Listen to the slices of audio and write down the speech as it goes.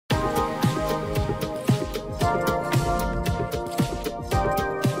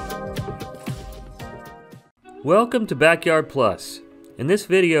Welcome to Backyard Plus. In this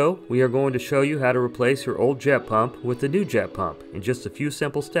video, we are going to show you how to replace your old jet pump with the new jet pump in just a few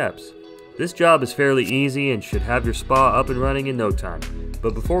simple steps. This job is fairly easy and should have your spa up and running in no time.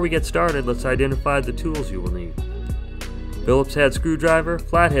 But before we get started, let's identify the tools you will need. Phillips head screwdriver,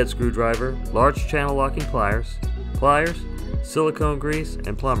 flathead screwdriver, large channel locking pliers, silicone grease,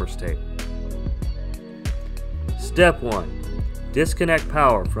 and plumber's tape. Step 1. Disconnect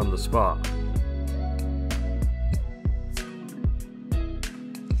power from the spa.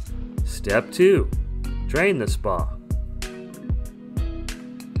 Step 2. Drain the spa.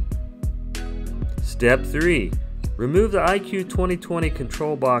 Step 3. Remove the IQ 2020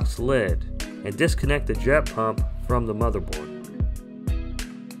 control box lid and disconnect the jet pump from the motherboard.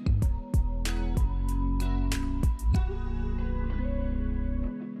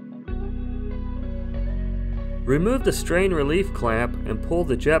 Remove the strain relief clamp and pull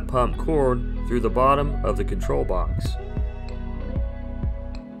the jet pump cord through the bottom of the control box.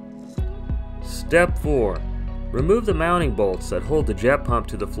 Step 4. Remove the mounting bolts that hold the jet pump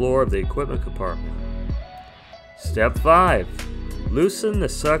to the floor of the equipment compartment. Step 5. Loosen the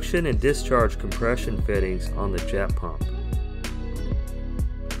suction and discharge compression fittings on the jet pump.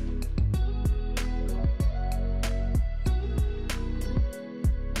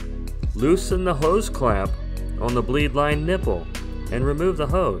 Loosen the hose clamp on the bleed line nipple and remove the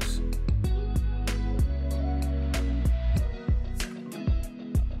hose.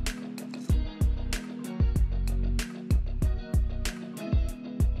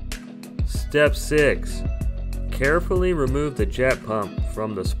 Step 6. Carefully remove the jet pump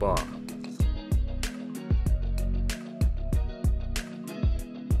from the spa.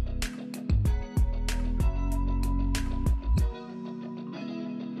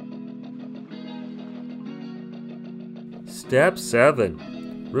 Step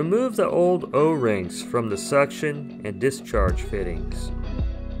 7. Remove the old O-rings from the suction and discharge fittings.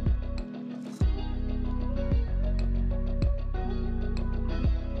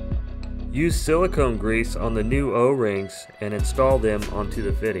 Use silicone grease on the new O-rings and install them onto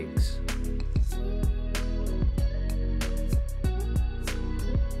the fittings.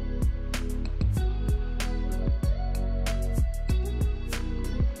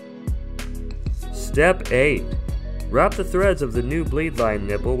 Step 8. Wrap the threads of the new bleed line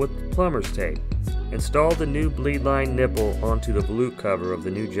nipple with plumber's tape. Install the new bleed line nipple onto the volute cover of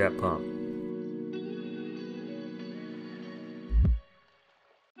the new jet pump.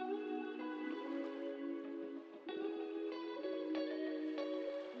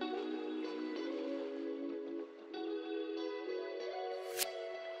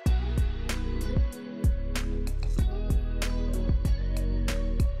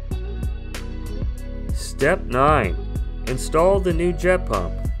 Step 9. Install the new jet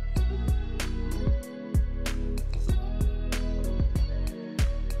pump.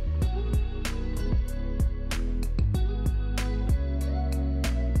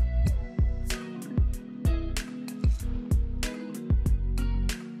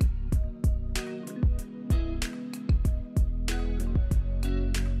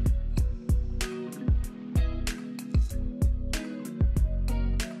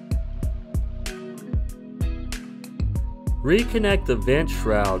 Reconnect the vent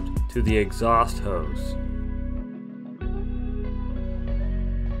shroud to the exhaust hose.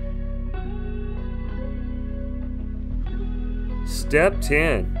 Step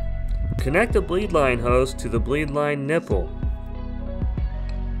 10. Connect the bleed line hose to the bleed line nipple.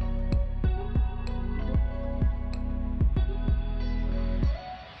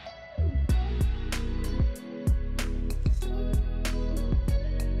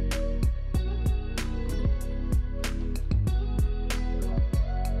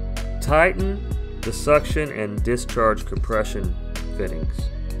 Tighten the suction and discharge compression fittings.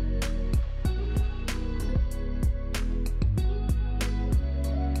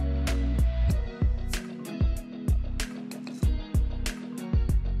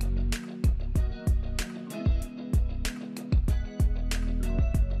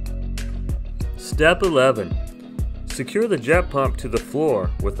 Step 11. Secure the jet pump to the floor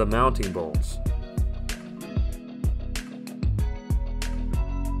with the mounting bolts.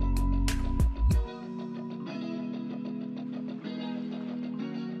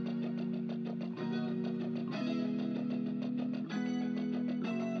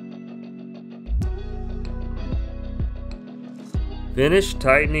 Finish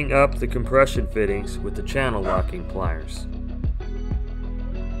tightening up the compression fittings with the channel locking pliers.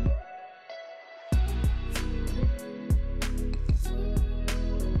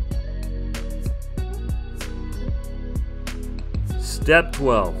 Step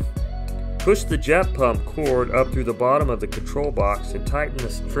 12. Push the jet pump cord up through the bottom of the control box and tighten the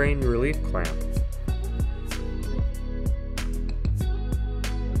strain relief clamp.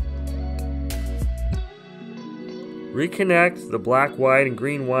 Reconnect the black, white, and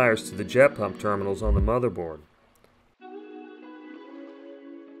green wires to the jet pump terminals on the motherboard.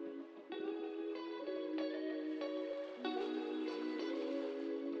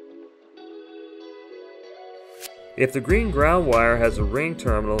 If the green ground wire has a ring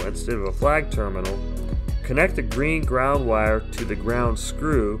terminal instead of a flag terminal, connect the green ground wire to the ground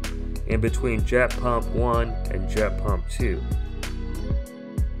screw in between jet pump 1 and jet pump 2.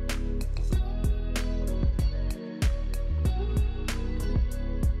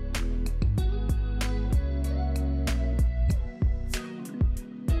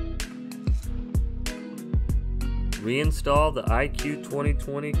 Reinstall the IQ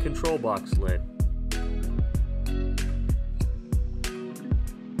 2020 control box lid.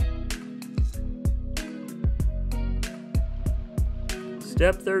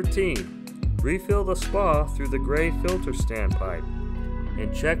 Step 13. Refill the spa through the gray filter standpipe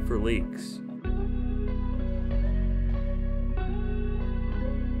and check for leaks.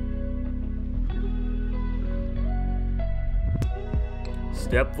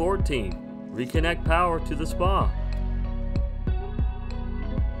 Step 14. Reconnect power to the spa.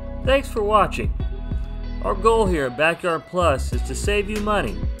 Thanks for watching. Our goal here at Backyard Plus is to save you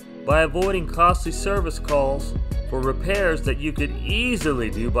money by avoiding costly service calls for repairs that you could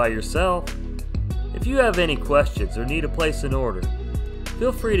easily do by yourself. If you have any questions or need to place an order,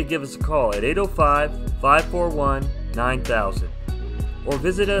 feel free to give us a call at 805-541-9000 or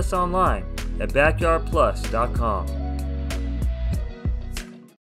visit us online at backyardplus.com.